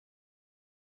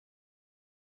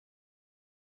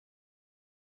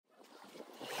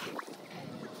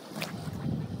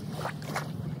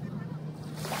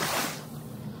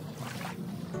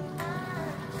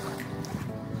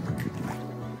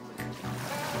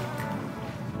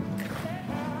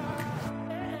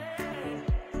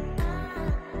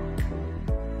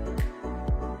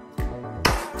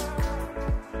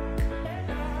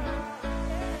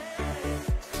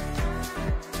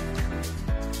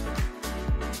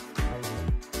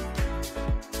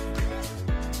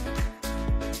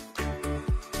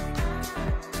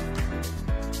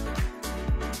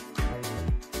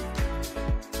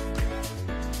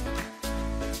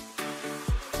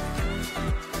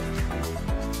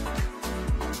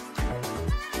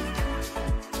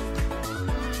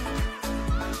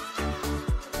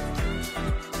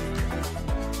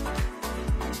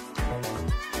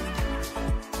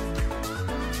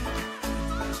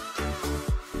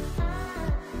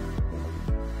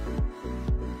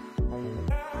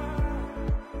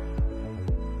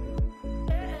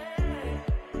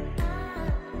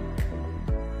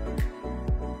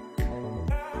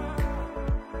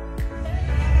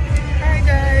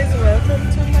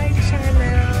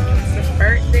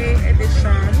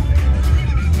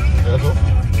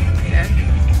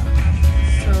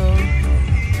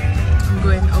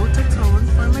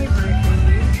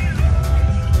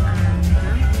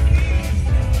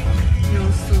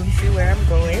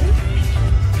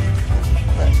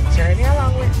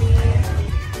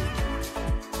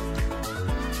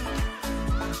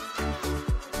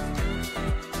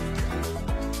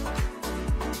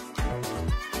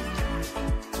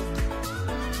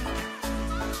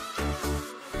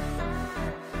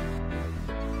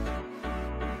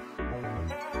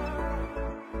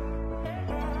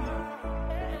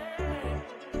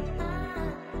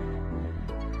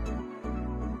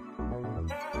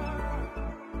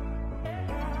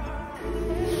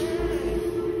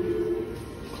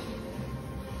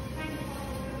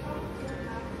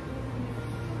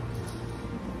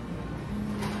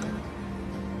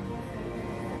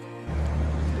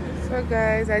So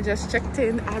guys, I just checked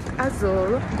in at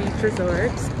Azul Beach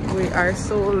Resort. We are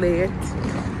so late.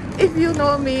 If you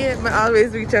know me, I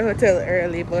always reach a hotel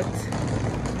early, but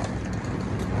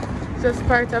just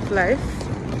part of life.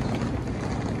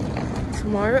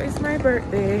 Tomorrow is my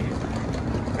birthday,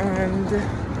 and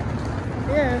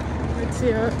yeah, let's see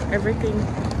how everything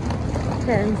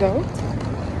turns out.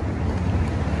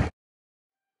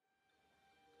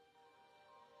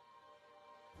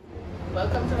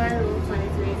 Welcome to my room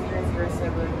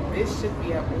 23007. This should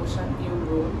be an ocean view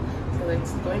room. So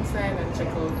let's go inside and check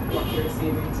out what we're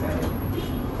seeing inside.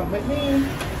 Come with me.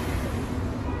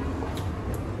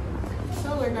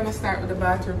 So we're gonna start with the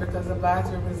bathroom because the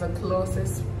bathroom is the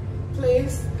closest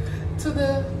place to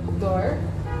the door.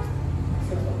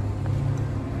 So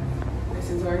this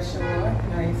is our shower.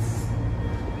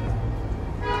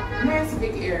 Nice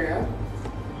big area.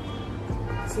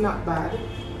 It's not bad.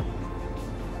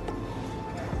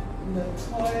 The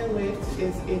toilet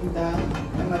is in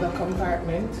another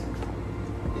compartment.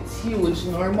 It's huge.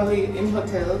 Normally in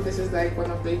hotels, this is like one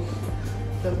of the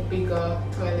bigger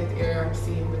toilet area I'm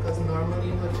seeing, because normally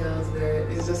in hotels there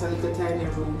is just a little tiny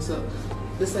room, so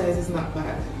the size is not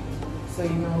bad. So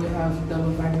you know, we have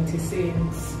double vanity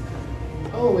sinks.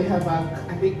 Oh, we have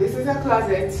I think this is a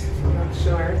closet. I'm not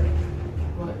sure,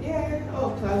 but yeah. Oh,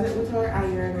 closet with our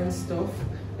iron and stuff,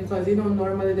 because you know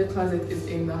normally the closet is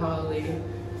in the hallway.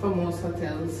 For most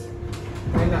hotels,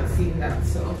 we're not seeing that.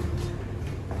 So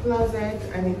closet,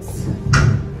 and it's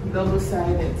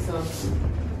double-sided, so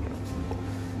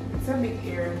it's a big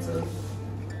area to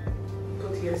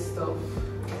put your stuff.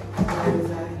 There's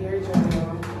a hair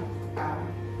dryer,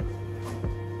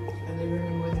 and then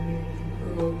remember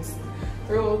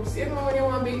the robes, you know, when you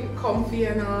want to be comfy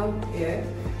and all, yeah.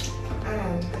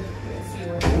 And let's see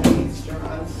what these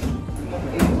drawers.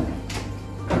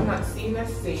 I'm not seeing a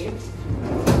safe.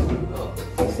 Oh,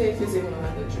 the safe is in one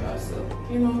of the drawers, so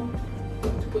you know,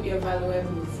 to put your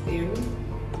valuables in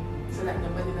so that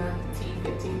nobody not take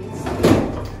your things.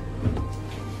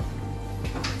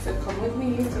 So come with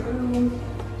me to the room.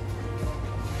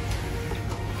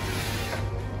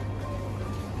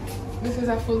 This is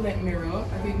a full length mirror.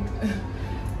 I think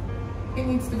it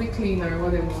needs to be clean or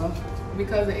whatever,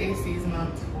 because the AC is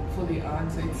not fully on,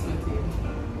 so it's sweating.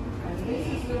 This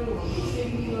is the room. It's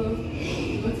simple,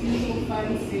 nothing so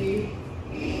fancy.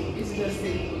 It's just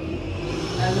simple.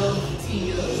 I love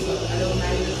teal, so I don't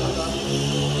mind the color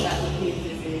that the paint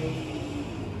is in.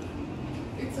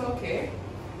 It's okay.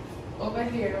 Over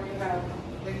here we have,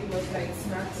 they give us like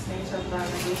snacks, nature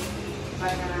bananas,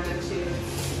 banana chips,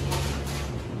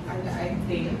 and I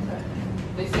think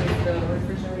this is the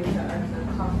refrigerator and the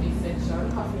coffee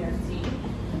section, coffee and tea.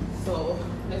 So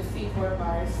let's see if our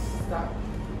bars stop.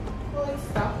 Well, it's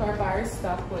stock, our bar is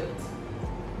stocked with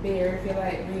beer, if you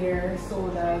like beer,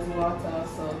 sodas, water.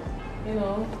 So, you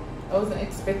know, I wasn't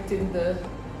expecting the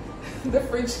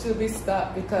fridge to be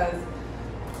stocked, because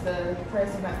the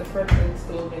person at the front desk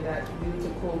told me that due to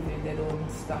COVID they don't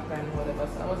stock and whatever.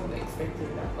 So I wasn't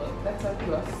expecting that, but that's a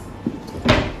plus.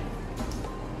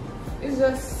 It's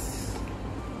just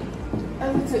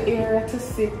a little area to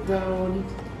sit down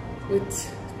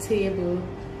with table.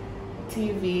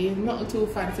 TV, not too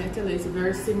fancy until it's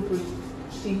very simple,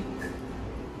 chic.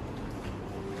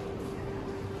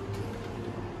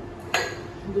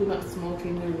 Do not smoke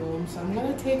in the room, so I'm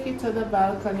gonna take you to the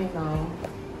balcony now.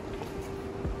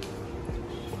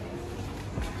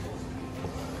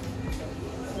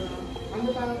 So on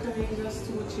the balcony, just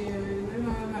 2 chairs. You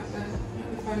know, not the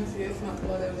fanciest, not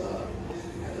whatever.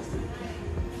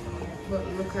 But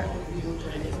look at the view,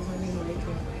 guys. When you make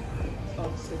it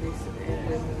up to this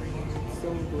area. So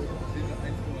good,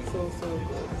 so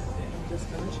good. I'm just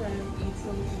gonna try and eat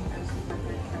something and see if I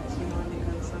can catch you on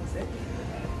the sunset.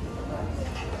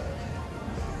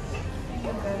 Hey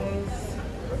guys,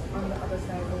 on the other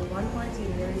side, the one more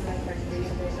thing, there is like a great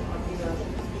version of the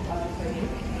balcony.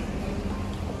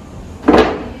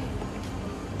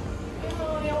 You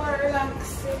know, you want to relax,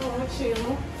 you know,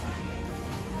 chill.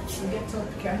 Get up,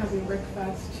 can have your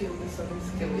breakfast, chill, the sun is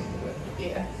killing. But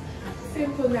yeah,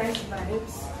 simple, nice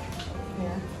vibes.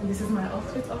 Yeah, and this is my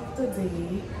outfit of the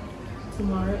day.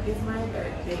 Tomorrow is my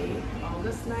birthday,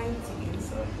 August 19th,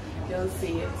 so you'll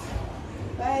see it.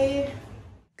 Bye!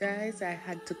 Guys, I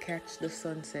had to catch the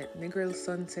sunset. Negril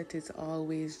sunset is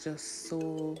always just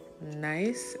so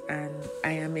nice, and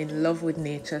I am in love with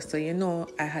nature, so you know,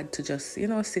 I had to just, you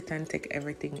know, sit and take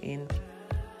everything in.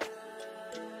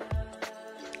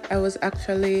 I was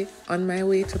actually on my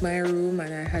way to my room,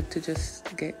 and I had to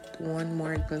just get one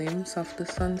more glimpse of the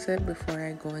sunset before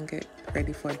I go and get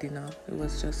ready for dinner. It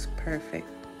was just perfect.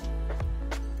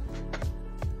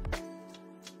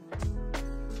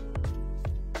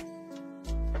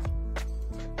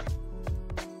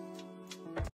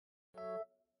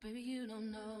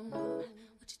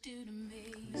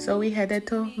 So we headed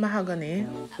to Mahogany,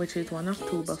 which is one of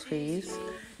two buffets.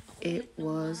 The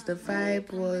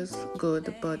vibe was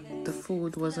good, but the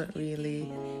food wasn't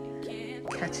really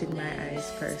catching my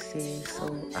eyes per se.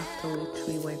 So after which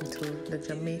we went to the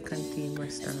Jamaican theme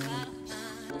restaurant.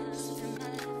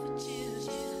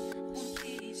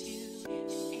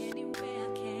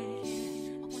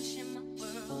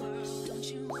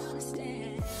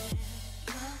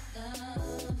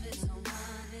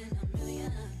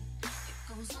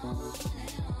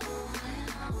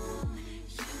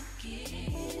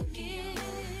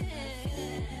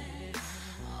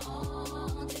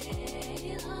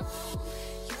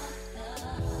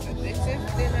 This is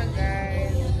dinner,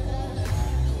 guys.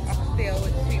 Oxtail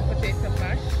with sweet potato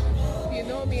mash. You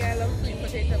know me, I love sweet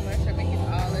potato mash. I make it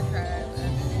all the time.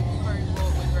 And curry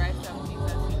goat with rice and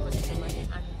peas and sweet potato mash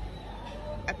and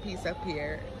a piece of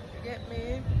pear. Get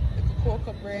me? It's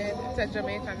cocoa bread. It's a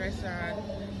Jamaican restaurant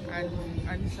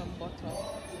and some butter.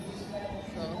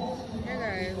 So yeah,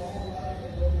 guys.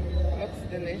 Looks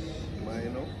delish.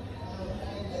 Mine.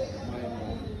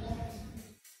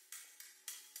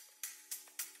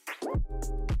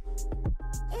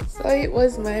 So it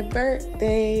was my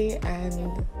birthday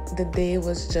and the day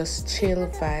was just chill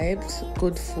vibes,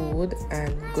 good food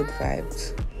and good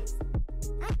vibes.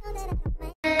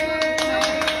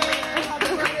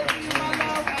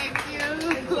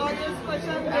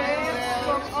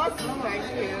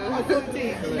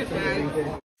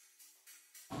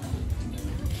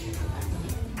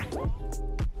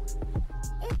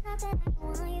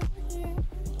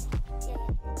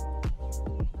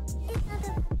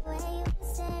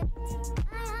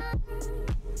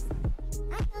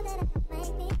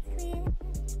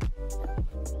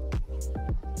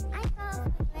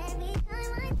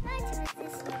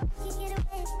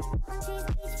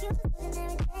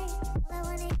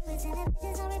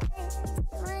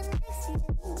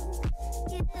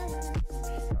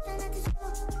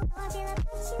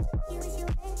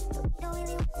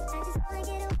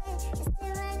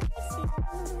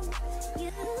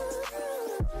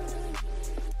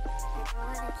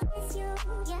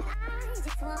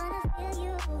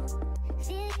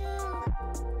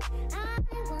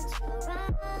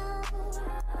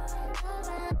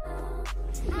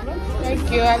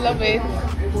 Thank you, I love it.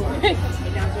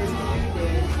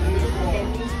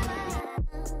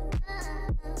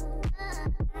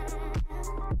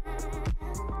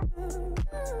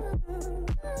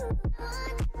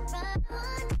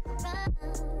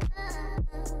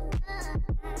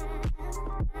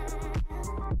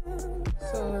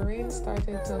 So rain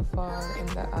started to fall in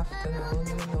the afternoon,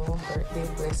 birthday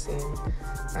blessing,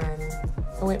 and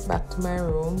I went back to my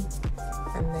room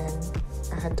and then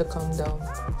I had to come down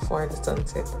for the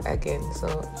sunset again. So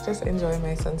just enjoy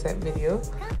my sunset video.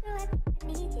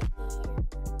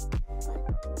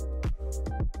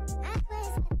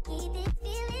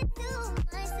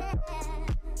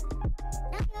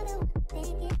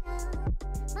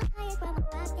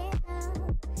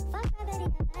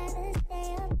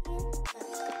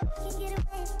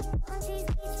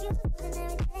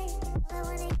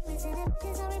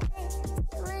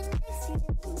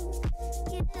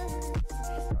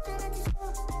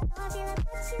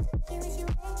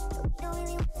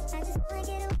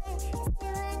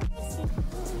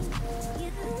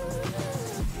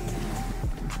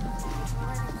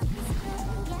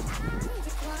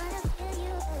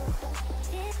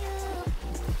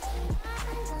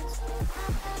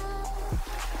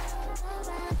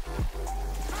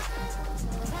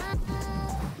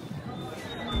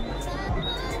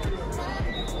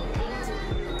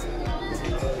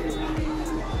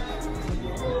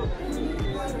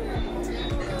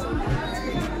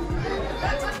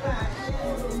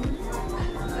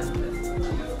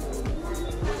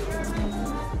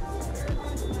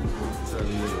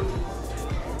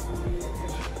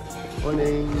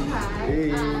 Morning. Hey.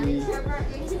 It's your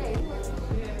birthday today.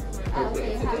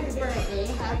 Okay, happy birthday.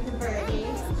 Happy birthday.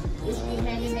 Wish you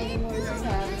many, many more to come,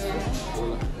 yeah.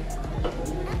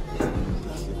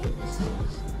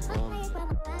 Happy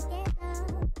birthday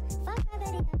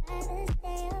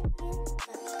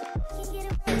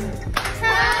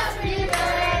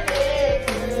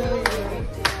to you.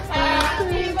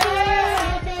 Happy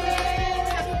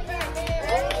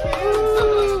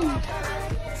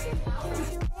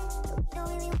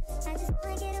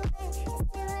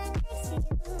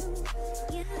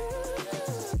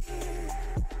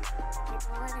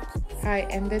I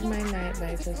ended my night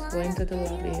by just going to the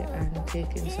lobby and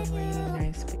taking some really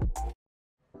nice pictures.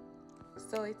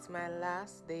 So it's my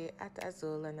last day at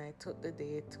Azul and I took the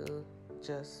day to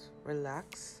just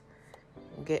relax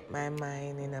get my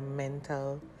mind in a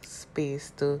mental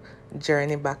space to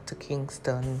journey back to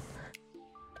Kingston.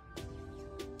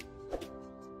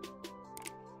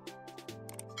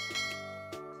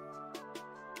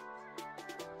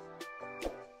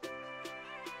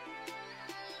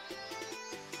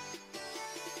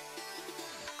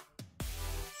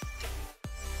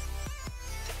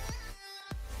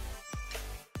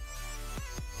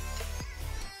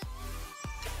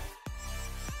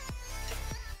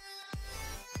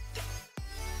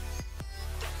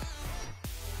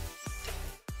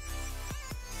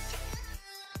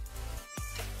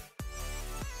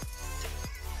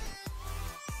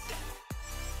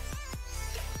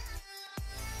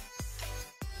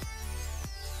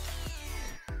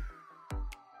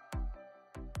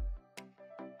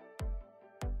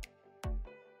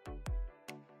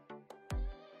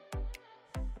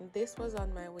 This was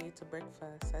on my way to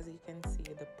breakfast. As you can see,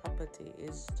 the property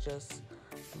is just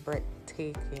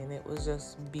breathtaking. It was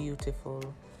just beautiful.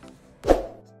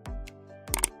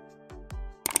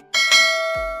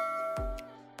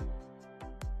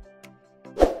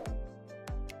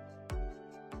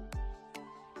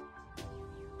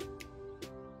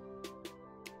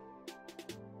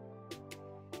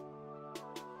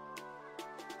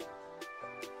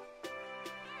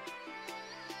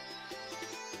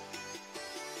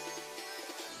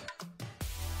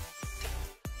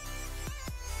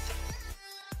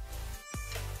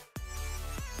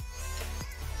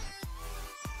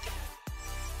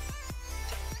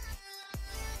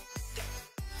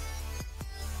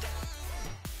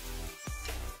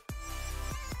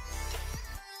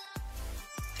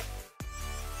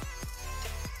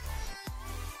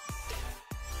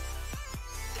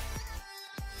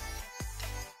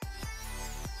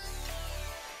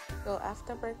 So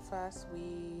after breakfast,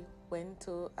 we went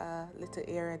to a little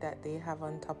area that they have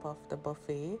on top of the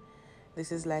buffet.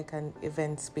 This is like an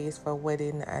event space for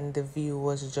wedding, and the view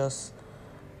was just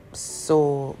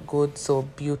so good, so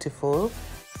beautiful.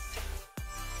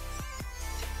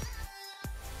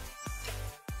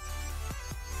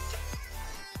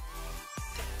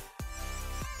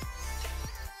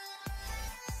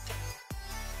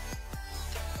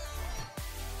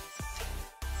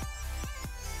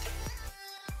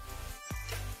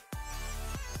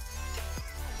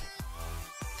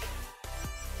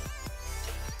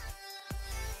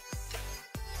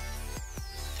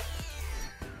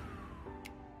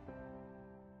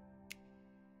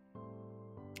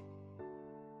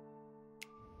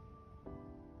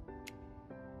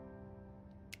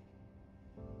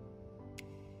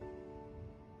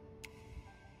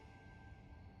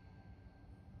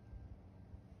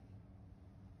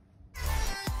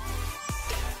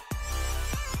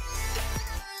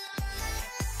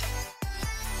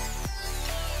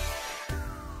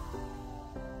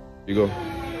 You go.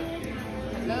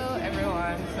 Hello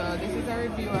everyone, so this is a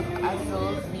review of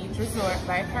Azul Beach Resort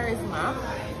by Charisma,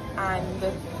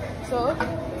 and so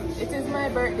it is my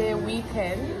birthday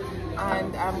weekend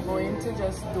and I'm going to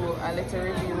just do a little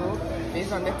review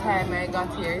based on the time I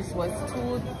got here. It was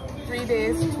 3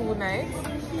 days, 2 nights.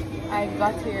 I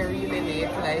got here really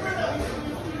late, like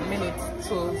minutes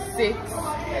to 6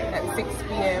 at 6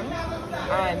 p.m.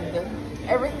 and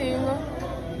everything.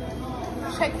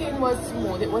 Check-in was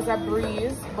smooth, it was a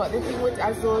breeze, but the thing with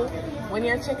Azul, when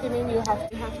you're checking in, you have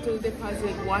to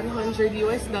deposit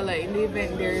 $100 in the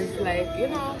event there's, like, you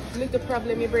know, little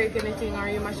problem, you break anything or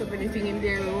you mash up anything in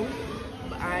their room.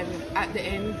 And at the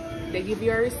end, they give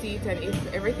you a receipt, and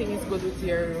if everything is good with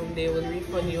your room, they will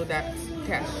refund you that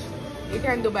cash. You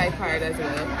can do by card as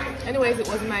well. Anyways, it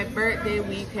was my birthday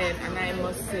weekend, and I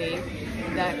must say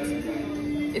that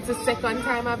it's the second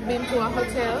time I've been to a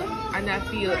hotel, and I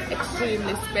feel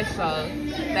extremely special.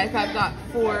 Like, I got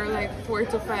 4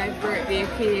 to 5 birthday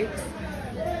cakes.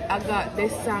 I got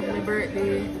this sang my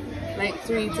birthday like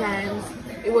 3 times.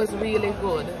 It was really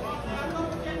good.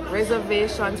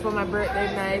 Reservations for my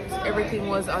birthday night, everything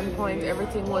was on point,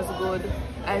 everything was good.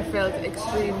 I felt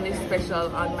extremely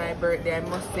special on my birthday. I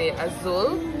must say,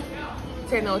 Azul,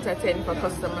 10 out of 10 for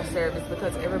customer service,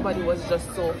 because everybody was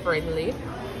just so friendly,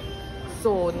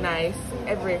 so nice.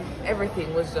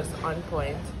 Everything was just on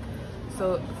point.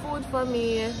 So food for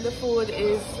me, the food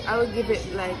is, I would give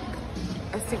it like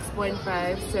a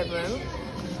 6.5, 7.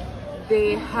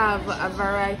 They have a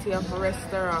variety of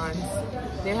restaurants.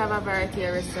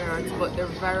 But the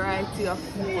variety of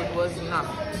food was not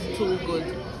too good.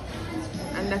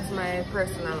 And that's my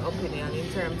personal opinion in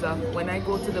terms of when I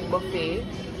go to the buffet.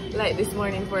 Like this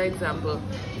morning, for example,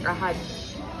 I had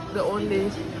the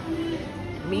only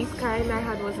meat kind I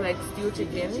had was like stew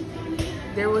chicken.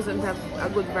 There wasn't a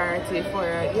good variety for,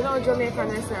 you know, Jamaican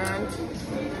restaurant.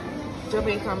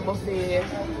 Jamaican buffet,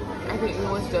 I think it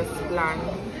was just bland.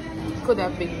 Could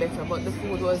have been better, but the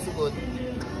food was good.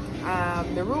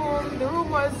 The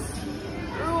room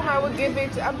I would give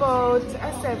it about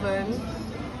a 7.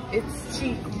 It's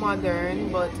chic, modern,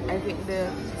 but I think the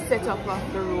setup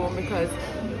of the room, because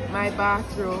my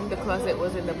bathroom, the closet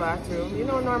was in the bathroom. You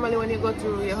know, normally when you go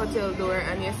through your hotel door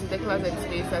and you see the closet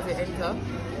space as you enter,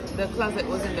 the closet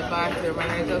was in the bathroom,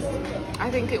 and I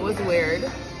think it was weird.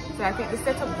 So I think the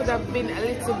setup could have been a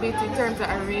little bit in terms of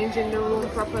arranging the room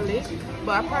properly.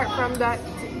 But apart from that,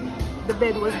 the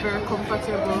bed was very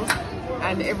comfortable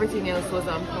and everything else was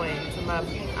on point.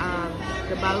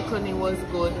 The balcony was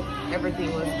good,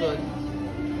 everything was good.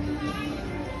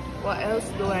 What else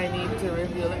do I need to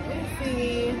review? Let me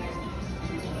see.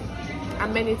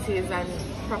 Amenities and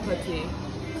property.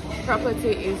 Property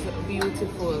is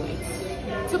beautiful.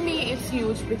 To me, it's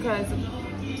huge because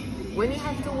when you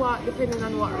have to walk, depending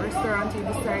on what restaurant you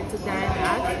decide to dine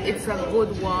at, it's a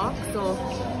good walk. So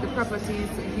the property is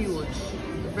huge,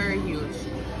 very huge.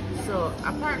 So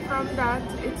apart from that,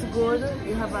 it's good.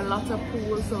 You have a lot of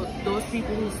pools, so those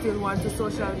people who still want to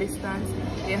social distance,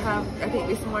 they have, I think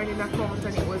this morning I counted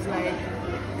and it was like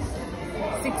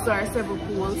 6 or 7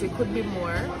 pools. It could be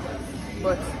more,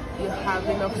 but you have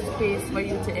enough space for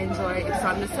you to enjoy. It's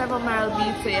on the 7 Mile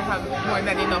beach, so you have more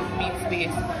than enough beach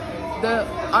space. The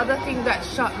other thing that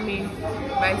shocked me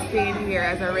by staying here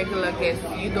as a regular guest,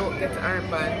 you don't get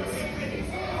armbands.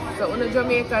 So when a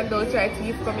Jamaican don't try to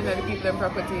keep coming on the people and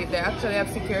property, they actually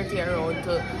have security around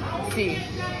to see.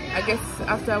 I guess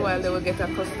after a while they will get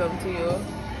accustomed to you.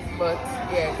 But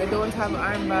yeah, they don't have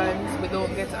armbands, we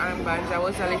don't get armbands. I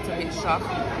was a little bit shocked.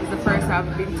 It's the first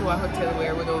I've been to a hotel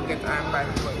where we don't get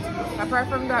armbands. But apart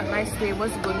from that, my stay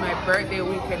was good, my birthday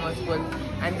weekend was good,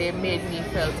 and they made me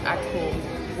felt at home.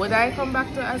 Would I come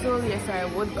back to Azul? Yes, I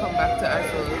would come back to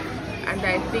Azul. And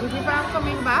I think if I'm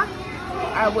coming back,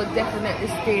 I would definitely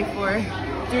stay for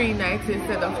 3 nights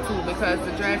instead of 2, because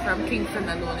the drive from Kingston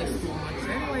alone is too much.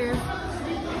 Anyways,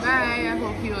 bye. I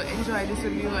hope you enjoy this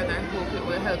review, and I hope it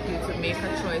will help you to make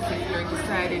a choice if you're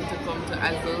deciding to come to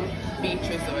Azul Beach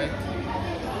Resort.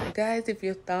 Guys, if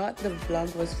you thought the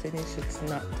vlog was finished, it's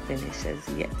not finished as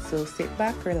yet. So sit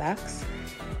back, relax.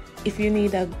 If you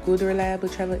need a good, reliable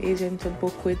travel agent to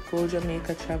book with, Go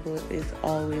Jamaica Travel is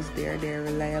always there. They're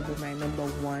reliable, my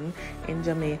 #1 in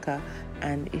Jamaica.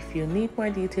 And if you need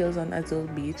more details on Azul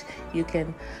Beach, you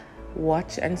can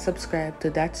watch and subscribe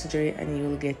to That's Journey, and you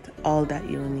will get all that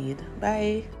you need.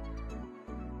 Bye.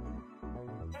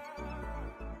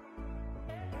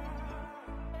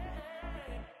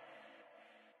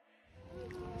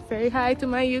 Say hi to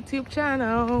my YouTube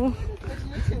channel.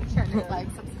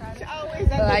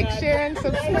 Like, share, and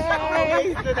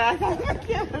subscribe.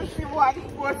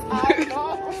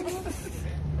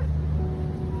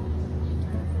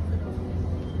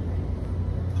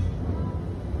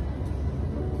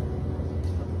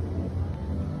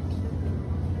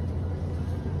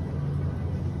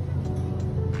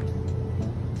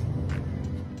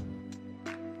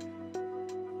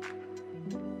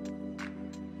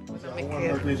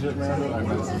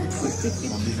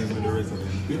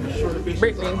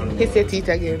 Brittany, kiss your teeth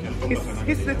again.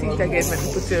 Kiss the teeth again when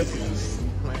you put your...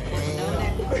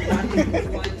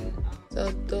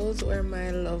 So those were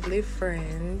my lovely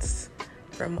friends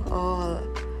from all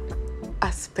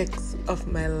aspects of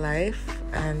my life,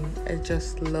 and I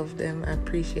just love them. I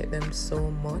appreciate them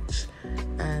so much,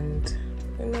 and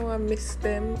you know, I miss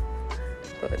them,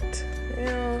 but you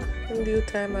know, in due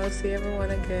time I'll see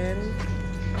everyone again.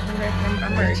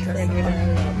 I'm a rich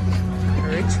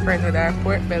friend with our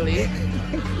pork belly. A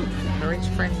rich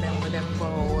friend them with them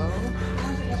bowl.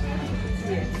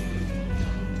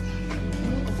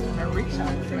 A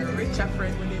richer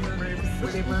friend with them ribs.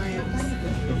 With them ribs.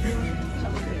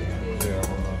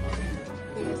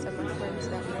 These are my friends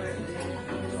that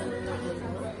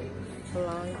were a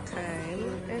long time.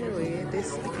 Anyway,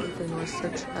 this evening was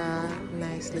such a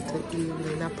nice little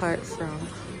evening. Apart from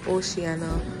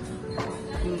Oceano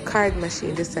card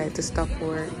machine decided to stop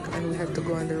work, and we had to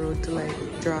go on the road to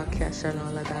like draw cash and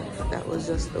all of that. That was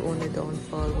just the only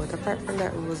downfall, but apart from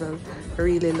that, it was a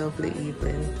really lovely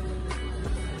evening.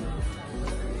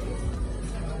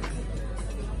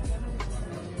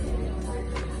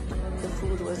 The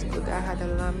food was good. I had a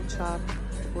lamb chop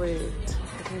with,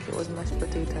 I think it was mashed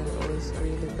potato, and it was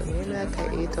really good. Maybe like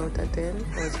an 8 out of 10.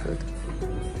 It was good.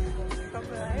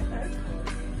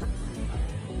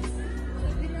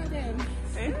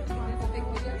 I'm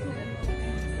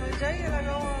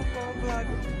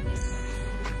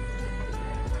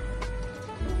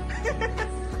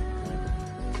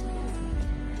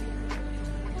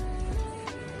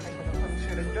gonna come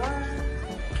through the door.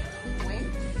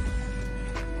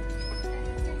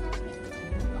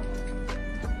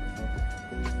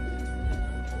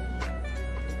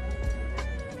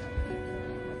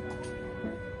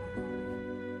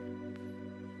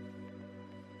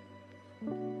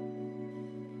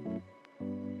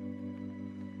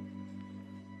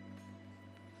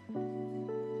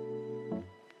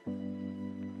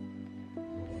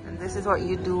 This is what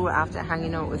you do after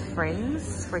hanging out with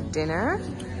friends for dinner.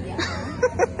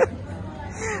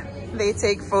 They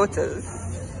take photos.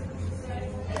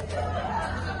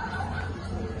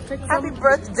 Happy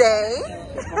birthday!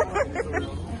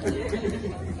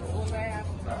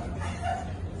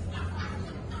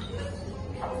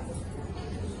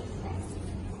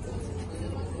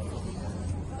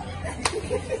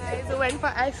 Guys, we went for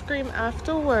ice cream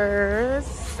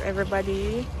afterwards.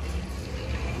 Everybody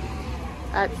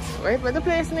at what's the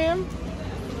place name?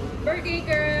 Birthday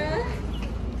girl.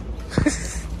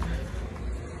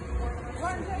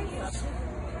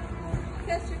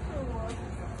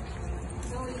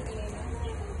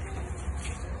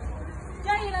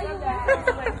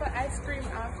 We went for ice cream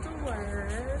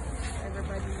afterwards.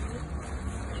 Everybody.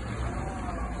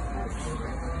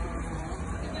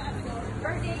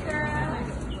 Birthday girl.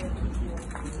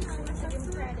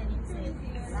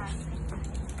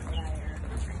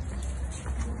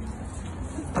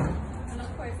 And of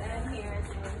course, I'm here as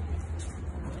well.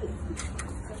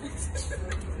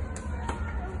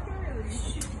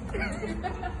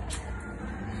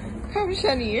 Come,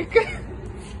 Shanique.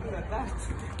 Look at that.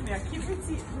 Yeah, keep it.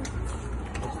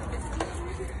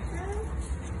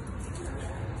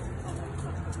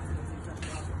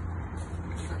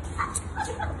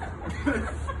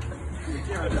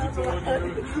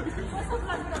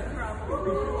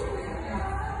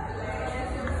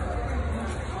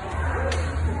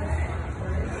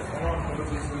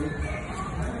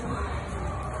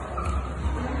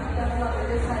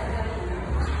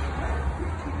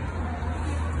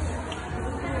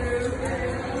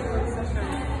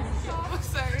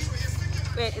 Sorry.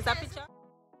 Wait, is that picture?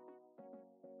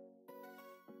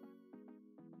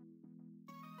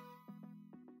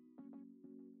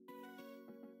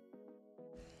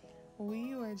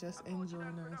 We were just enjoying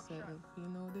ourselves. You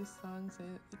know this song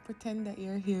says, pretend that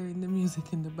you're hearing the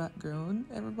music in the background.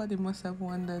 Everybody must have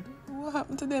wondered what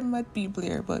happened to them mad people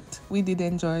here, but we did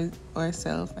enjoy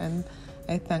ourselves, and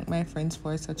I thank my friends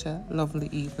for such a lovely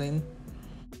evening.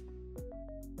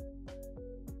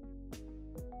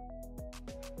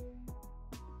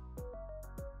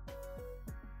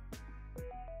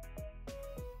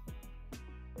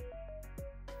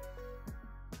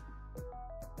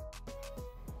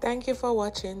 Thank you for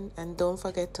watching, and don't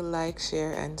forget to like,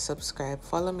 share, and subscribe.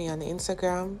 Follow me on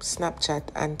Instagram, Snapchat,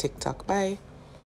 and TikTok. Bye.